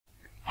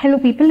Hello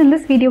people, in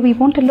this video we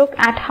want to look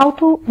at how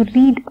to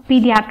read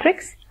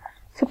pediatrics.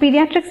 So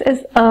pediatrics is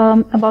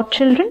about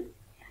children.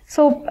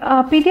 So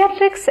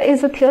pediatrics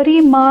is a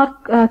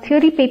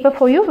theory paper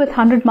for you with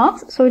 100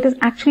 marks. So it is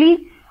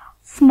actually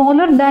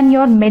smaller than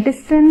your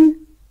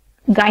medicine,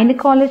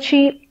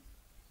 gynecology,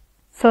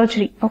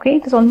 surgery. Okay,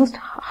 it is almost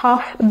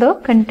half the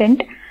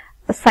content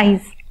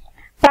size.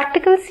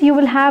 Practicals, you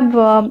will have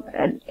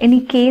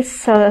any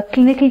case,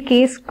 clinical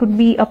case could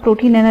be a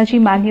protein energy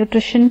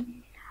malnutrition,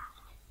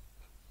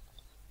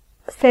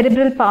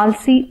 cerebral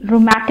palsy,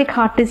 rheumatic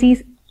heart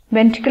disease,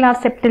 ventricular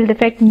septal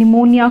defect,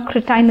 pneumonia,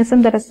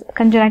 cretinism, that is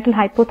congenital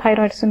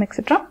hypothyroidism,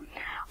 etc.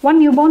 One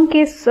newborn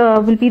case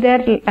will be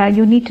there.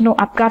 You need to know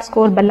Apgar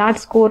score, Ballard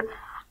score,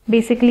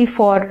 basically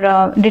for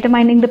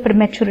determining the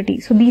prematurity.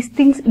 So these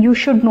things you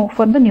should know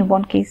for the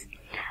newborn case.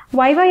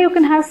 Viva, you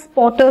can have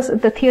spotters.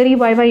 The theory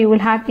Viva, you will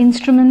have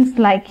instruments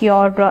like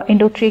your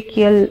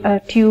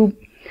endotracheal tube,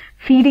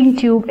 feeding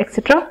tube,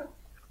 etc.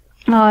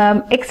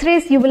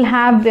 X-rays, you will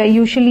have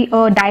usually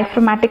a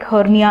diaphragmatic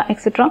hernia,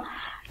 etc.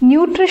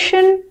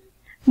 Nutrition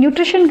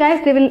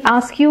guys, they will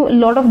ask you a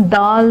lot of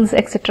dals,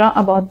 etc.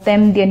 about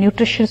them, their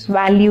nutritious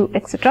value,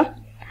 etc.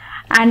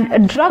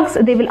 And drugs,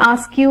 they will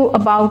ask you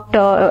about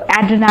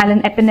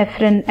adrenaline,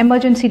 epinephrine,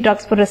 emergency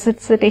drugs for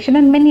resuscitation,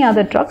 and many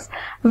other drugs.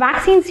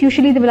 Vaccines,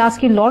 usually they will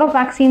ask you a lot of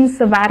vaccines,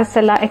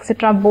 varicella,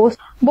 etc.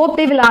 Both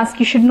they will ask.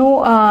 You should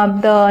know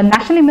the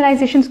national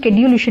immunization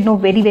schedule. You should know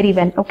very, very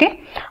well. Okay.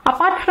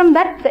 Apart from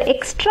that, the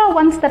extra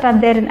ones that are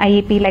there in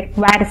IAP, like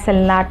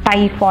varicella,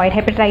 typhoid,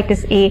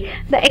 hepatitis A,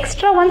 the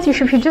extra ones you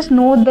should just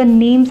know the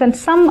names and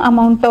some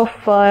amount of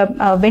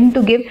when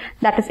to give.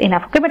 That is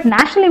enough. Okay. But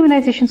national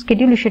immunization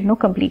schedule you should know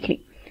completely.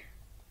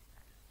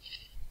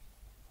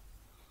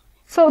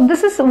 So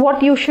this is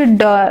what you should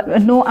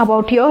know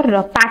about your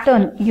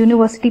pattern,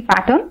 university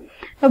pattern.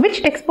 Now,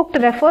 which textbook to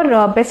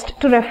refer? Best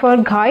to refer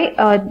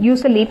Ghai,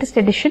 use the latest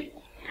edition.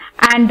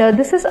 And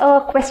this is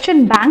a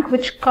question bank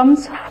which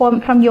comes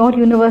from your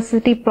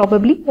university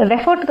probably.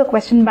 Refer to the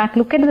question bank,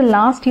 look at the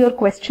last year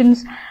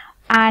questions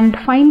and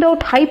find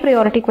out high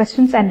priority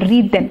questions and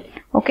read them.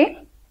 Okay.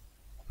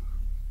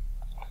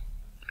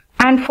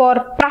 And for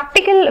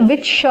practical,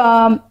 which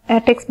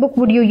textbook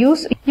would you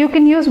use? You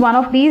can use one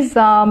of these,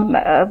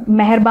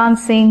 Meherban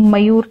Singh,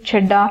 Mayur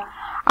Chedda.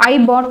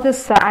 I bought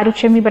this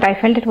Aruchemi, but I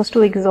felt it was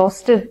too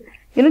exhaustive.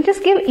 You know,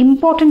 just give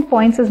important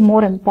points is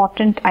more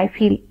important, I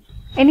feel.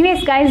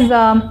 Anyways, guys,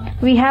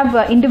 we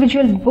have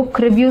individual book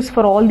reviews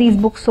for all these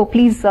books, so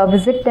please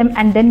visit them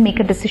and then make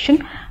a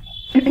decision.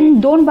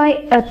 Don't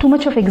buy too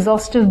much of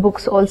exhaustive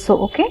books also,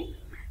 okay?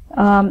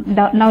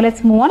 Now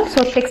let's move on.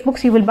 So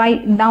textbooks you will buy.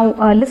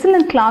 Now listen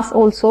in class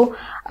also.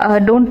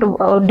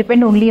 Don't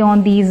depend only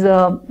on these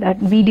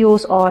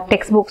videos or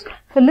textbooks.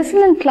 So listen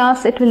in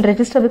class, it will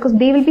register because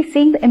they will be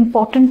saying the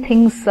important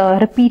things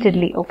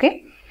repeatedly.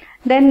 Okay.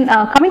 Then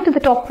coming to the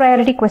top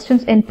priority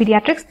questions in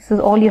pediatrics, this is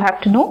all you have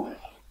to know.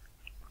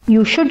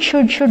 You should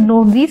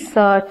know these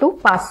to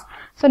pass.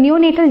 So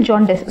neonatal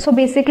jaundice. So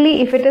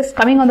basically, if it is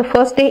coming on the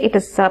first day, it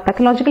is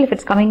pathological. If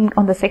it's coming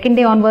on the second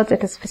day onwards,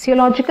 it is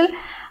physiological.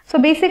 So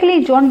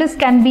basically, jaundice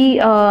can be,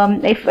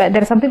 if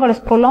there is something called as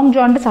prolonged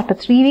jaundice after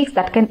 3 weeks,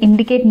 that can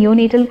indicate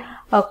neonatal,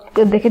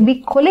 there can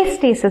be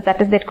cholestasis, that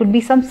is, there could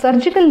be some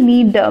surgical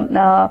need,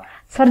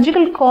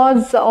 surgical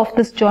cause of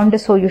this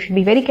jaundice, so you should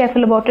be very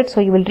careful about it. So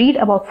you will read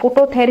about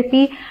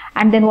phototherapy,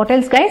 and then what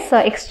else guys,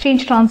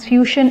 exchange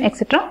transfusion,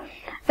 etc.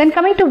 Then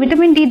coming to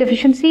vitamin D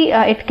deficiency,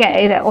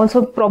 it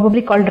also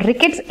probably called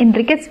rickets. In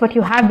rickets, but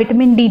you have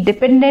vitamin D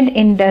dependent.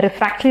 In the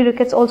refractory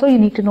rickets also, you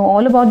need to know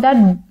all about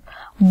that.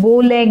 Bow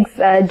legs,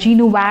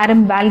 genu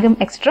varum, valgum,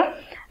 etc.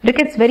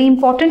 Rickets, very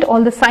important.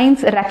 All the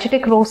signs,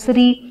 rachitic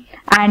rosary,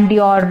 and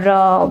your,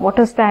 what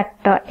is that,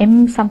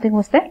 M something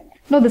was there?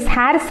 No, this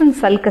Harrison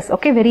sulcus,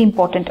 okay, very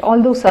important.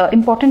 All those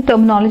important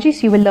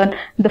terminologies you will learn.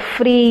 The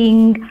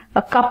fraying,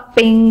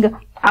 cupping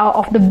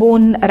of the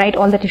bone, right,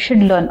 all that you should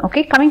learn,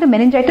 okay. Coming to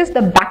meningitis,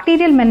 the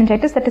bacterial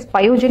meningitis, that is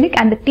pyogenic,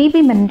 and the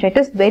TB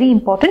meningitis, very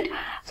important.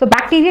 So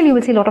bacterial, you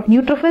will see a lot of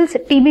neutrophils.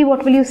 TB,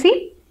 what will you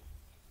see?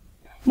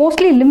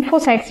 Mostly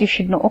lymphocytes you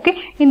should know,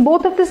 okay. In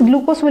both of this,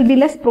 glucose will be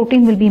less,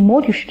 protein will be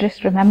more. You should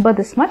just remember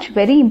this much,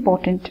 very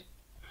important.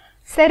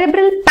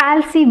 Cerebral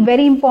palsy,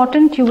 very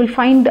important. You will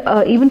find,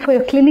 even for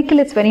your clinical,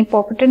 it's very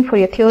important. For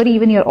your theory,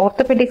 even your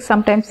orthopedics,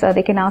 sometimes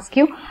they can ask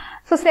you.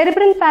 So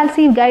cerebral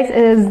palsy, guys,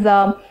 is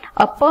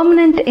a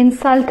permanent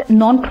insult,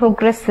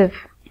 non-progressive.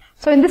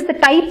 So in this, the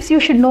types you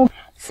should know.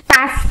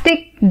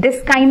 Spastic,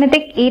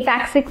 dyskinetic,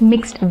 ataxic,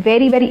 mixed.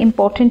 Very, very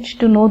important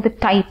to know the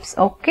types,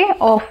 okay,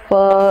 of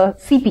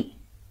CP.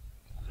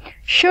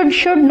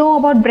 Should know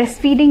about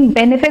breastfeeding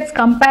benefits,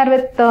 compare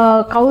with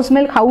cow's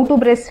milk, how to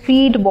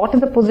breastfeed, what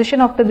is the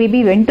position of the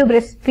baby, when to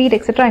breastfeed,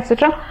 etc.,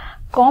 etc.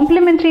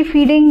 Complementary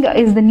feeding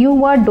is the new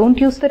word. Don't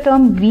use the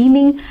term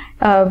weaning.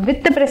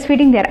 With the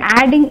breastfeeding, they are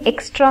adding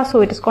extra, so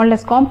it is called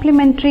as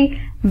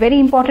complementary. Very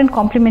important.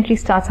 Complementary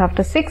starts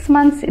after 6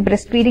 months.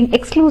 Breastfeeding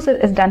exclusive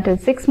is done till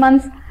 6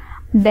 months.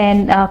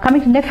 Then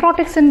coming to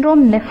nephrotic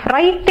syndrome,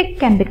 nephritic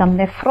can become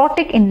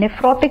nephrotic. In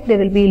nephrotic, there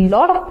will be a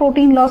lot of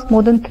protein loss,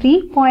 more than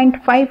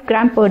 3.5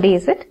 gram per day,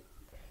 is it?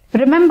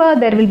 Remember,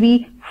 there will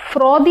be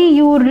frothy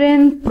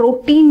urine,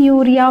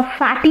 proteinuria,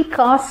 fatty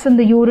casts in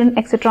the urine,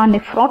 etc.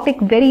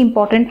 Nephrotic, very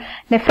important.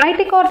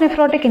 Nephritic or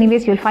nephrotic,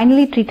 anyways, you will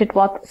finally treat it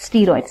with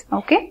steroids,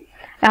 okay?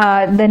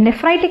 The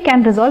nephritic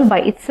can resolve by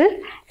itself.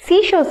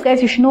 Seizures,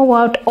 guys, you should know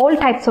about all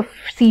types of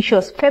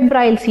seizures,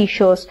 febrile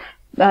seizures.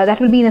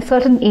 That will be in a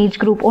certain age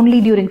group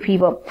only during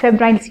fever,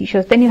 febrile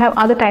seizures. Then you have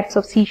other types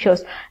of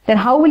seizures. Then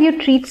how will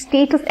you treat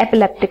status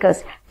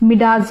epilepticus,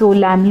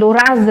 midazolam,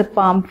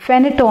 lorazepam,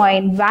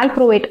 phenytoin,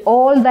 valproate,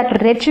 all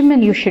that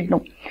regimen you should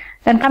know.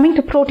 Then coming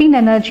to protein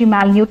energy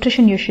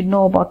malnutrition, you should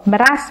know about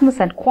marasmus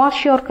and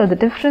kwashiorkor, the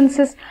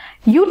differences.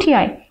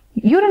 UTI,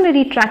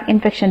 urinary tract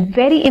infection,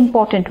 very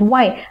important.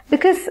 Why?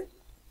 Because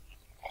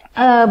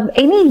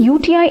any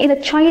UTI in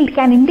a child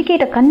can indicate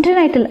a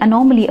congenital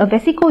anomaly, a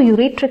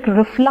vesicoureteric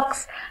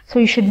reflux. So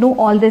you should know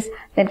all this.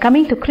 Then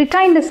coming to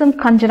cretinism,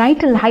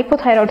 congenital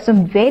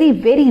hypothyroidism,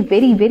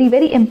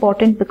 very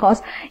important,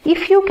 because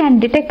if you can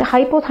detect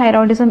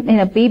hypothyroidism in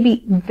a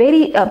baby,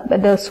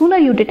 the sooner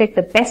you detect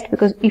the best,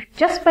 because if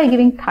just by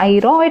giving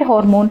thyroid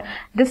hormone,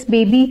 this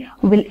baby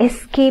will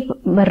escape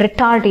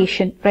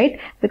retardation, right?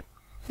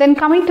 Then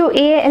coming to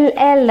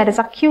ALL, that is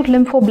acute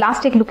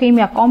lymphoblastic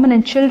leukemia, common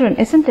in children,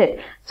 isn't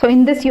it? So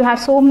in this you have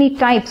so many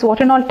types.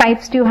 What and all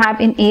types do you have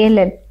in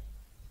ALL?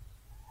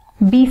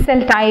 B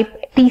cell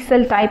type, T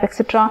cell type,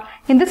 etc.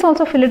 In this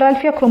also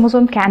Philadelphia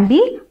chromosome can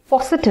be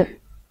positive.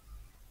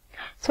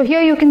 So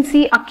here you can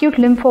see acute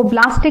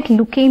lymphoblastic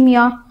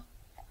leukemia.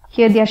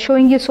 Here they are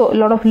showing you so a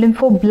lot of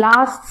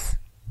lymphoblasts,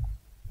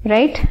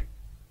 right?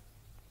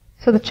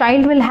 So the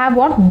child will have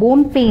what?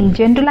 Bone pain,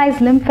 generalized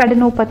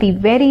lymphadenopathy,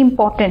 very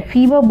important.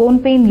 Fever, bone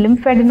pain,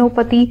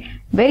 lymphadenopathy,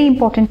 very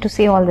important to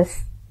say all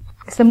this.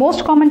 It's the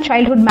most common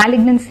childhood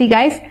malignancy,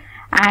 guys,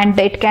 and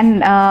it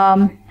can,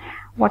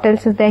 what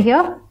else is there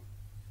here?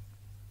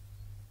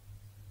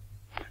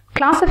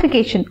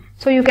 Classification.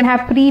 So you can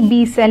have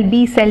pre-B cell,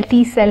 B cell,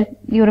 T cell,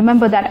 you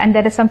remember that, and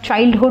there is some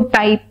childhood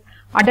type,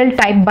 adult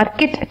type,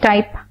 Burkitt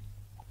type.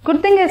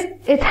 Good thing is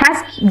it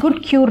has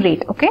good cure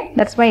rate, okay?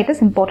 That's why it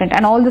is important.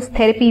 And all this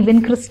therapy,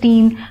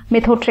 vincristine,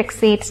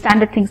 methotrexate,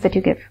 standard things that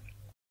you give.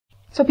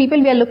 So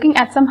people, we are looking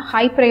at some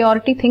high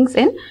priority things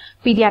in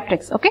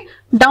pediatrics, okay?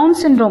 Down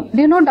syndrome.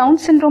 Do you know Down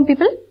syndrome,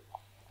 people?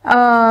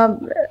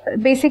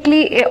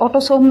 Basically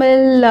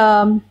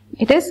autosomal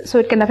it is, so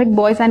it can affect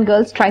boys and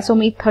girls,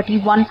 trisomy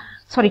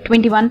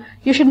 21.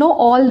 You should know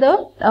all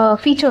the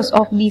features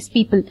of these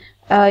people.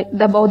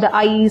 About the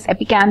eyes,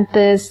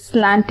 epicanthus,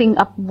 slanting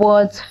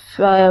upwards,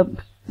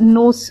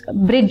 nose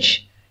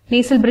bridge,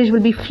 nasal bridge will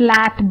be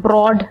flat,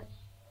 broad,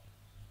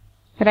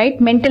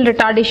 right? Mental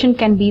retardation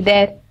can be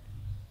there.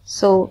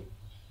 So,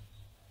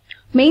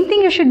 main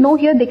thing you should know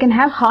here, they can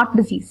have heart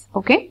disease,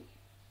 okay?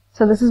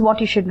 So this is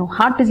what you should know,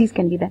 heart disease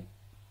can be there.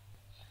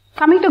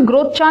 Coming to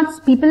growth charts,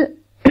 people,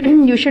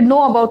 you should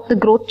know about the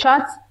growth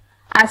charts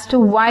as to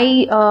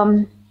why,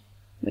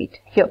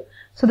 here.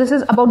 So this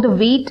is about the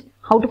weight,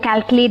 how to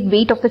calculate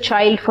weight of the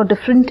child for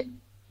different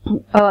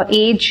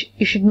age.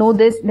 You should know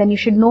this. Then you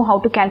should know how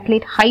to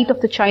calculate height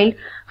of the child.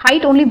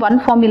 Height, only one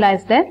formula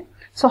is there.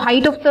 So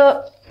height of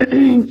the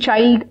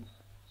child,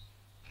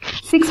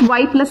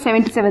 6y plus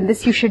 77.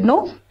 This you should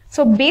know.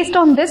 So based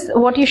on this,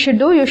 what you should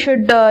do, you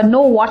should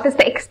know what is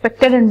the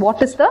expected and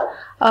what is the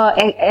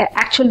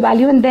actual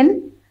value, and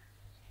then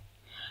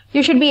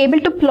you should be able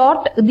to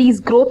plot these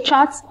growth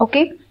charts,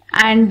 okay?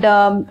 And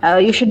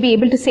you should be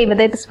able to say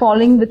whether it is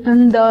falling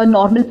within the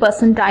normal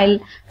percentile,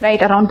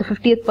 right, around the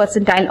 50th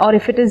percentile, or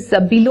if it is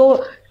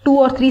below 2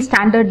 or 3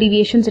 standard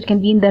deviations, it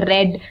can be in the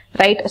red,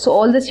 right? So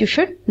all this you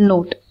should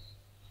note.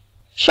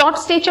 Short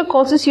stature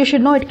causes, you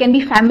should know, it can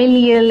be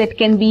familial, it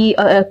can be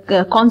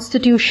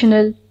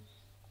constitutional,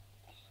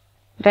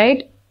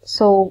 right?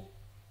 So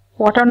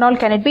what and all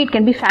can it be? It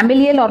can be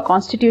familial or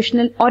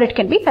constitutional, or it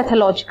can be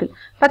pathological.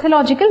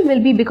 Pathological will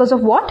be because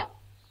of what?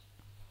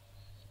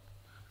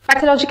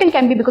 Pathological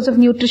can be because of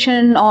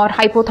nutrition or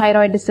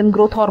hypothyroidism,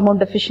 growth hormone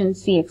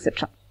deficiency,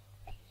 etc.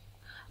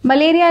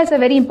 Malaria is a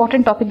very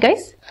important topic,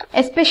 guys.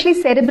 Especially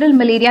cerebral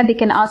malaria, they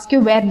can ask you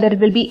where there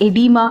will be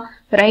edema,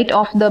 right,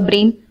 of the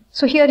brain.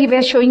 So here we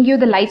are showing you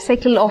the life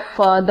cycle of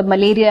the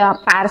malaria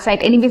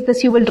parasite. Anyways,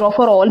 this you will draw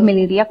for all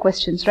malaria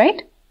questions,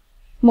 right?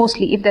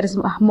 Mostly, if there is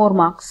more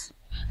marks.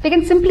 They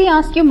can simply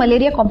ask you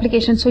malaria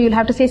complications. So you'll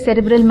have to say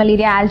cerebral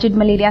malaria, algid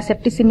malaria,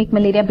 septicemic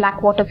malaria,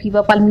 black water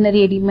fever,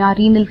 pulmonary edema,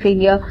 renal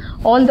failure.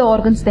 All the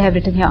organs they have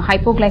written here.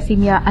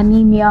 Hypoglycemia,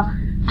 anemia,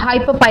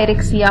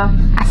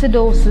 hyperpyrexia,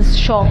 acidosis,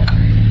 shock.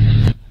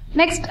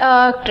 Next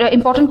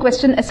important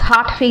question is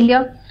heart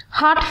failure.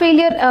 Heart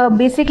failure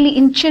basically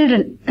in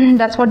children,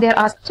 that's what they are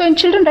asked. So in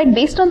children, right,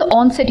 based on the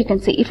onset, you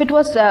can say if it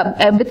was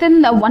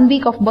within 1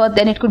 week of birth,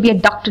 then it could be a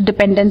duct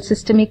dependent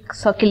systemic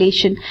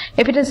circulation.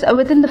 If it is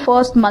within the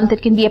first month,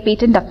 it can be a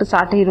patent ductus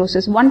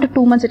arteriosus. 1 to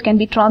 2 months, it can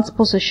be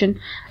transposition,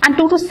 and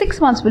 2 to 6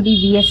 months will be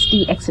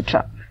VSD,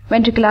 etc.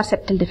 Ventricular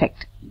septal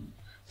defect.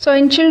 So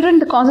in children,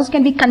 the causes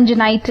can be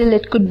congenital,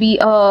 it could be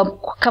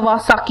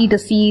Kawasaki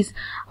disease,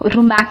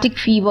 rheumatic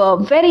fever.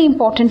 Very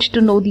important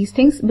to know these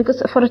things,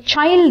 because for a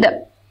child,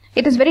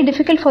 it is very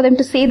difficult for them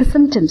to say the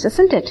symptoms,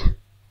 isn't it?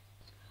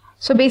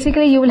 So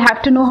basically you will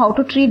have to know how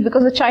to treat,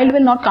 because the child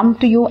will not come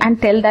to you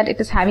and tell that it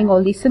is having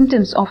all these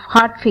symptoms of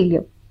heart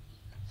failure.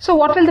 So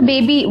what will the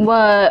baby,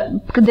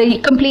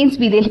 the complaints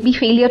be? There will be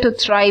failure to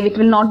thrive, it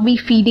will not be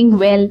feeding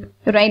well,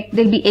 right?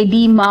 There will be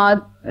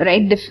edema,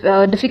 right?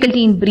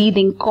 Difficulty in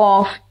breathing,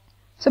 cough.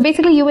 So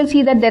basically you will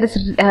see that there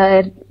is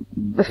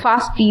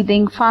fast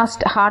breathing,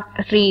 fast heart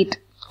rate,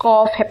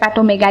 cough,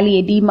 hepatomegaly,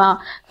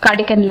 edema,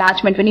 cardiac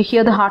enlargement. When you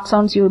hear the heart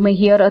sounds, you may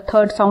hear a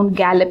third sound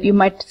gallop. You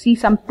might see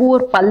some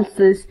poor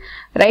pulses,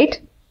 right?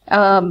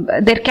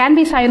 There can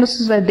be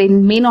cyanosis, but there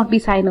may not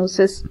be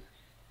cyanosis.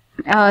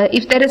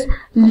 If there is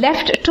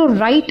left to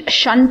right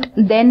shunt,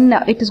 then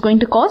it is going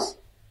to cause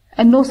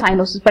no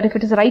cyanosis. But if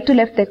it is right to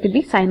left, there could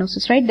be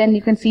cyanosis, right? Then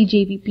you can see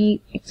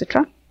JVP,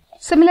 etc.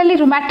 Similarly,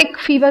 rheumatic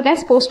fever,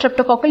 guys,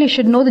 post-streptococcal, you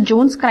should know the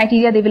Jones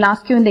criteria. They will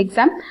ask you in the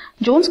exam.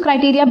 Jones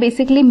criteria,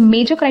 basically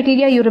major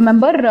criteria, you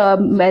remember,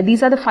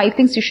 these are the 5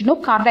 things you should know.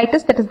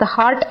 Carditis, that is the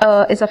heart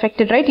is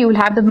affected, right? You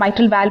will have the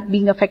mitral valve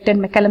being affected,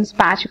 McCallum's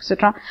patch,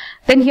 etc.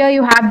 Then here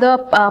you have the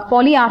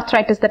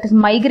polyarthritis, that is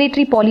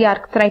migratory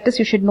polyarthritis.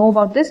 You should know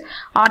about this.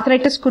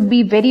 Arthritis could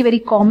be very, very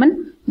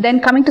common.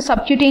 Then coming to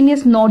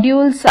subcutaneous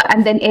nodules,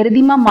 and then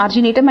erythema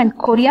marginatum and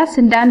chorea,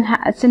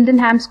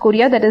 Sydenham's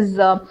chorea, that is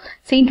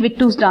St.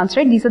 Vitus's dance,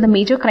 right? These are the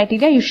major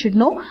criteria you should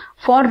know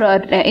for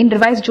in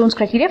revised Jones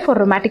criteria for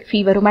rheumatic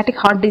fever, rheumatic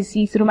heart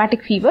disease,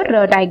 rheumatic fever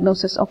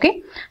diagnosis.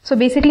 Okay, so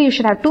basically you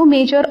should have 2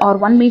 major or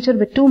 1 major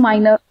with 2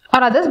 minor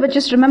or others, but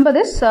just remember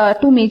this,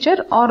 2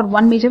 major or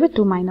 1 major with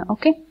 2 minor.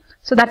 Okay.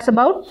 So that's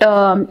about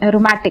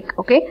rheumatic,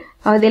 okay.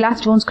 They'll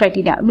ask Jones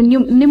criteria.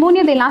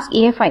 Pneumonia, they'll ask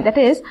AFI. That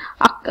is,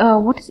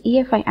 what is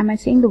AFI? Am I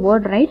saying the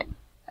word right?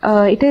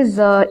 It is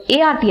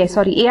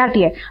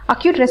ARTI,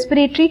 Acute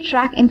Respiratory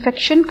Tract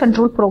Infection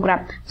Control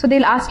Program. So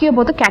they'll ask you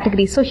about the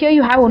categories. So here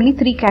you have only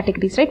 3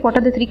 categories, right? What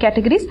are the 3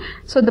 categories?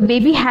 So the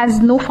baby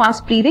has no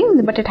fast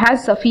breathing, but it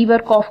has a fever,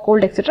 cough,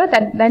 cold, etc.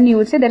 Then you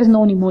will say there is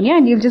no pneumonia,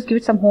 and you'll just give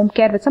it some home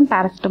care with some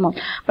paracetamol.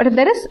 But if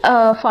there is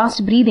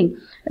fast breathing,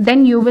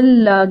 then you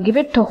will give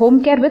it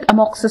home care with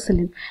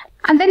amoxicillin.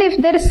 And then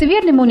if there is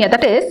severe pneumonia,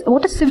 that is,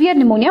 what is severe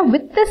pneumonia?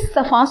 With this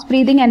fast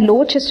breathing and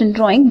lower chest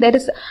indrawing, there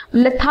is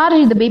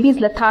lethargy, the baby is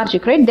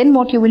lethargic, right? Then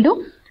what you will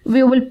do?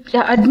 We will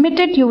admit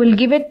it, you will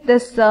give it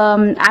this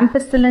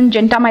ampicillin,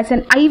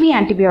 gentamicin, IV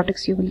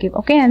antibiotics you will give,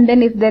 okay? And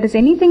then if there is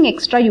anything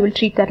extra, you will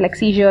treat that, like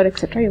seizure,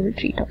 etc. you will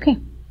treat, okay?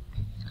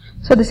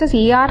 So this is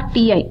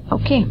ARTI,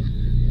 okay?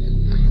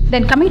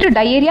 Then coming to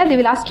diarrhea, they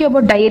will ask you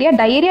about diarrhea.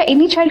 Diarrhea,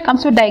 any child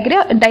comes with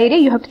diarrhea,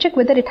 you have to check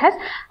whether it has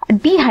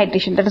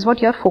dehydration. That is what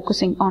you are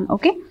focusing on,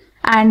 okay?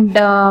 And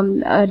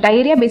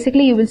diarrhea,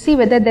 basically you will see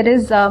whether there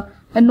is no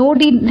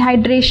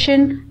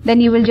dehydration,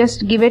 then you will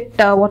just give it,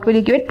 what will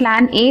you give it?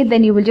 Plan A,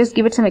 then you will just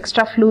give it some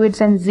extra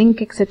fluids and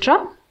zinc,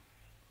 etc.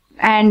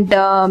 And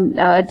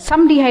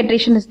some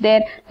dehydration is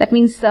there. That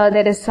means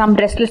there is some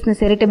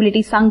restlessness,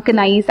 irritability, sunken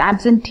eyes,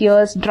 absent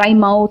tears, dry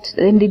mouth,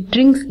 and it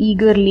drinks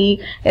eagerly.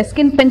 A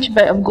skin pinch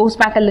goes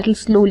back a little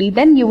slowly.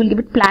 Then you will give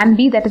it Plan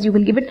B, that is you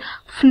will give it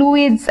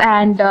fluids,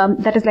 and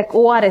that is like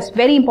ORS.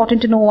 Very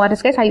important to know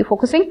ORS, guys. Are you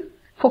focusing?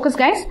 Focus,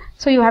 guys.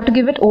 So you have to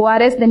give it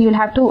ORS, then you'll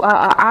have to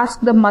ask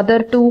the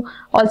mother to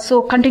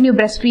also continue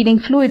breastfeeding,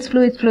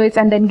 fluids,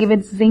 and then give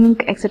it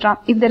zinc, etc.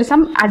 If there is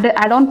some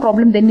add-on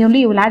problem, then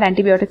only you will add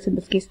antibiotics in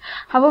this case.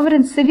 However,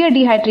 in severe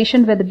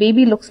dehydration, where the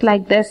baby looks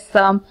like this,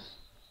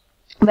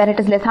 where it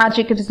is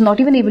lethargic, it is not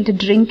even able to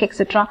drink,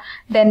 etc.,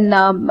 then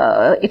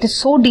it is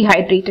so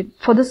dehydrated.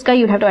 For this guy,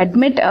 you have to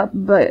admit,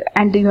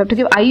 and you have to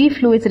give IV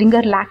fluids,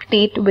 ringer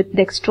lactate with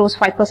dextrose,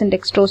 5%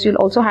 dextrose. You'll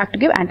also have to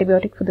give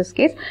antibiotic for this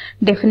case.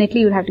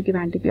 Definitely, you'll have to give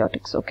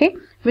antibiotics, okay?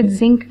 With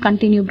zinc,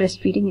 continue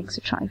breastfeeding,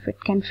 etc., if it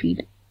can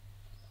feed.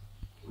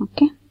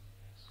 Okay.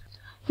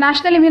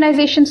 National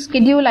immunization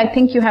schedule, I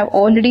think you have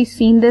already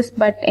seen this,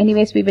 but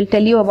anyways, we will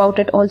tell you about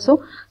it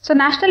also. So,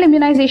 national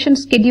immunization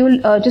schedule,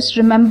 just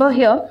remember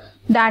here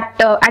that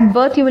at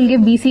birth you will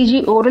give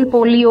BCG, oral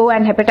polio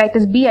and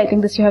hepatitis B. I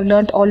think this you have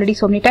learnt already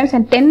so many times.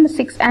 And 10,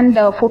 6 and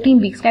 14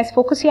 weeks. Guys,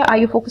 focus here. Are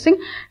you focusing?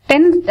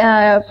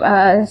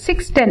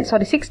 6,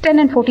 10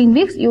 and 14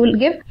 weeks you will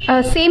give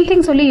same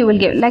things only you will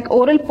give, like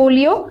oral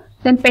polio,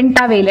 then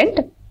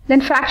pentavalent. Then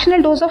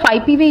fractional dose of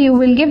IPV you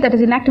will give, that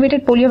is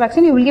inactivated polio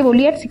vaccine, you will give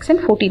only at 6 and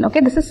 14.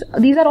 Okay,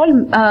 these are all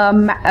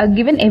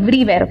given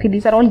everywhere. Okay,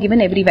 these are all given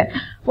everywhere.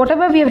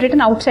 Whatever we have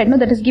written outside, no,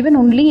 that is given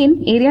only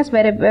in areas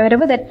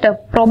wherever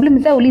that problem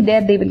is there, only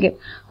there they will give.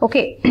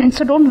 Okay,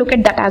 so don't look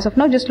at that as of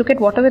now. Just look at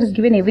whatever is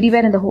given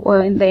everywhere in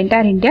the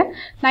entire India.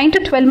 9 to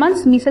 12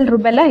 months, measles,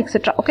 rubella,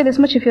 etc. Okay, this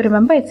much if you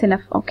remember, it's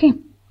enough. Okay.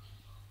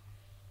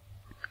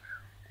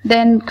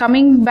 Then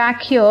coming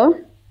back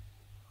here.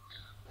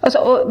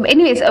 So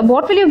anyways,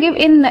 what will you give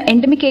in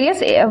endemic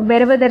areas?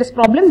 Wherever there is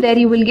problem, there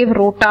you will give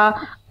rota,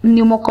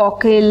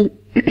 pneumococcal,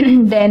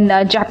 then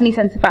Japanese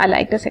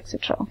encephalitis,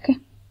 etc. Okay.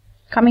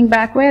 Coming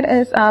back, where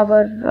is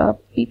our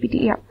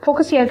PPT? Yeah,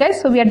 focus here, guys.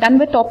 So we are done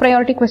with top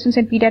priority questions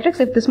in pediatrics.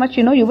 If this much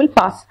you know, you will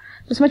pass.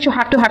 This much you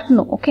have to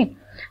know. Okay.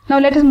 Now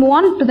let us move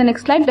on to the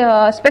next slide.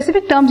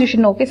 Specific terms you should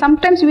know. Okay,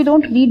 sometimes we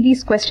don't read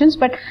these questions,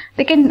 but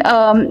they can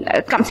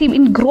come. See,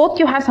 in growth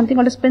you have something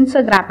called a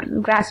pincer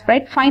grasp,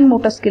 right? Fine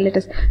motor skill it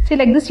is. See,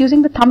 like this,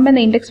 using the thumb and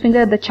the index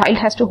finger, the child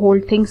has to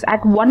hold things.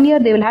 At 1 year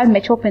they will have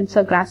mature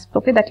pincer grasp.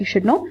 Okay, that you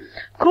should know.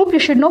 Croup you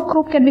should know.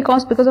 Croup can be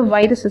caused because of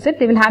virus, is it?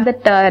 They will have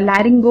that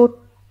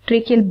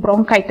laryngotracheal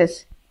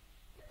bronchitis.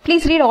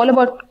 Please read all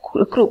about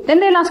croup. Then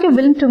they'll ask you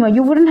Wilm tumor.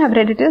 You wouldn't have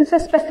read it. It's a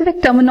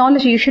specific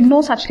terminology. You should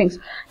know such things.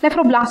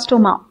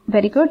 Nephroblastoma.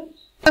 Very good.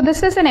 So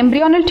this is an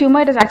embryonal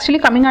tumor. It is actually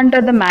coming under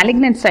the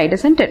malignant side,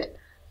 isn't it?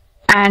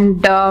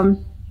 And there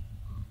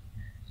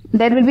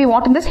will be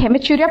what in this?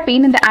 Hematuria,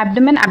 pain in the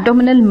abdomen,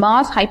 abdominal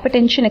mass,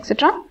 hypertension,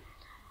 etc.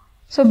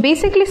 So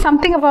basically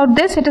something about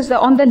this. It is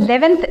on the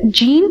 11th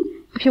gene,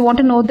 if you want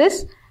to know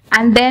this.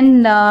 And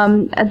then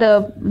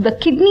the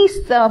kidney's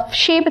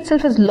shape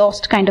itself is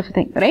lost, kind of a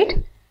thing,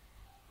 right?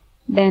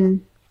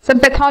 Then some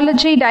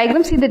pathology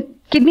diagram. See, the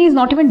kidney is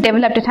not even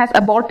developed. It has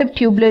abortive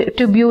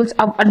tubules,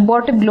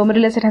 abortive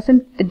glomerulus. It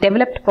hasn't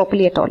developed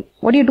properly at all.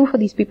 What do you do for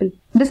these people?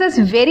 This is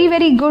very,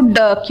 very good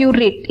cure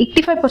rate.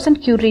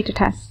 85% cure rate it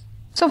has.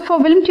 So for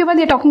Wilm tumor,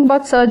 they are talking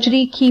about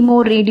surgery,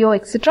 chemo, radio,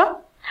 etc.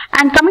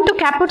 And coming to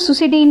caput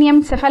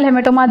succedaneum,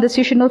 cephalhematoma, this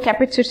you should know.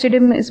 Caput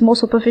succedaneum is more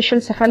superficial.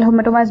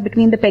 Cephalhematoma is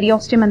between the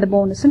periosteum and the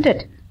bone, isn't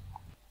it?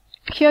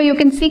 Here you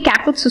can see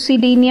caput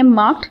succedaneum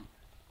marked.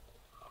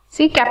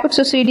 See, caput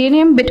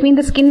succedaneum between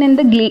the skin and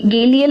the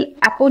galeal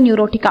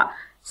aponeurotica.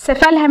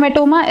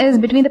 Cephalhematoma is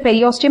between the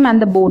periosteum and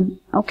the bone.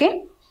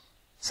 Okay.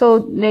 So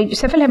the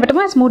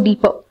cephalhematoma is more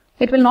deeper.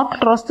 It will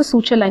not cross the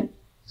suture line.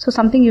 So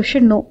something you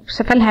should know.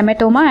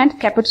 Cephalhematoma and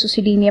caput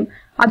succedaneum.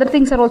 Other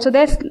things are also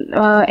there.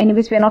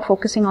 Anyways, we are not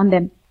focusing on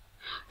them.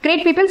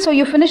 Great, people. So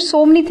you finished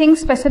so many things,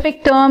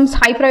 specific terms,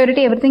 high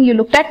priority, everything you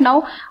looked at.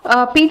 Now,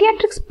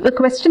 pediatrics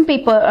question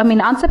paper,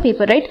 answer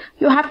paper, right?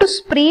 You have to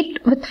spray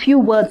it with few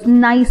words,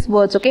 nice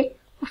words, okay?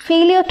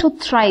 Failure to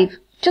thrive.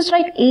 Just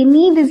write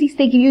any disease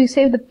they give you, you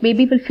say the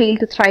baby will fail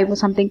to thrive or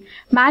something.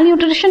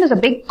 Malnutrition is a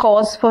big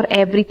cause for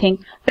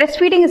everything.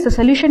 Breastfeeding is the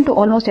solution to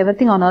almost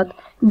everything on earth.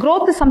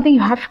 Growth is something you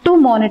have to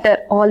monitor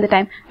all the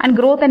time. And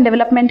growth and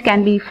development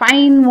can be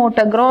fine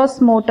motor,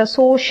 gross motor,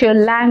 social,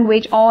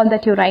 language, all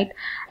that you write.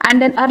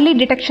 And then early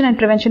detection and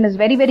prevention is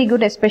very, very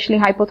good, especially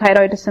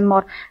hypothyroidism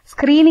or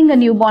screening a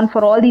newborn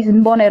for all these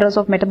inborn errors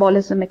of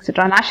metabolism,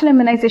 etc. National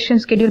immunization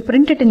schedule,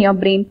 print it in your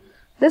brain.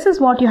 This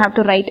is what you have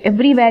to write.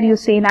 Everywhere you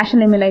say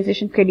national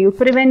immunization schedule,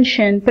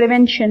 prevention,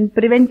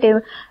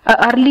 preventive,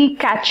 early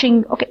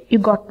catching. Okay, you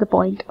got the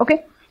point.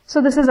 Okay.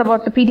 So this is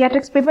about the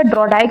pediatrics paper.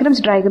 Draw diagrams.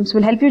 Diagrams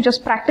will help you.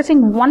 Just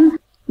practicing one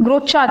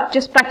growth chart,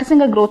 just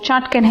practicing a growth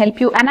chart can help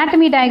you.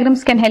 Anatomy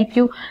diagrams can help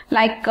you,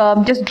 like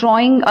just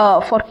drawing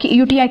for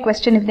UTI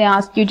question if they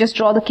ask you, just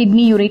draw the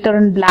kidney, ureter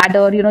and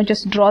bladder,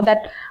 just draw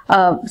that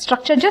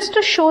structure just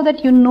to show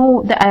that you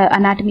know the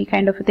anatomy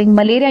kind of a thing.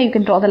 Malaria, you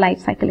can draw the life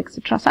cycle,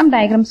 etc. Some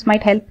diagrams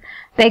might help.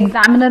 The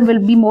examiner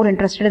will be more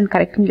interested in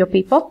correcting your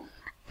paper.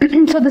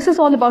 So this is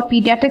all about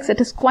pediatrics. It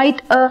is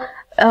quite a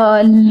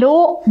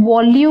low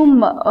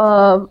volume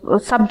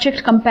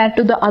subject compared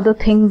to the other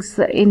things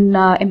in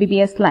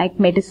MBBS like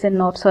medicine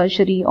or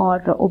surgery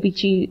or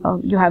OBG,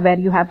 where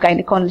you have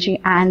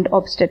gynecology and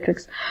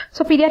obstetrics.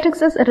 So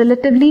pediatrics is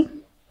relatively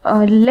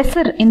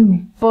lesser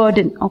in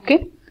burden.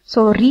 Okay,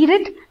 so read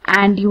it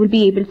and you will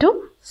be able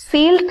to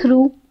sail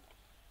through.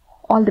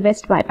 All the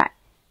best. Bye bye.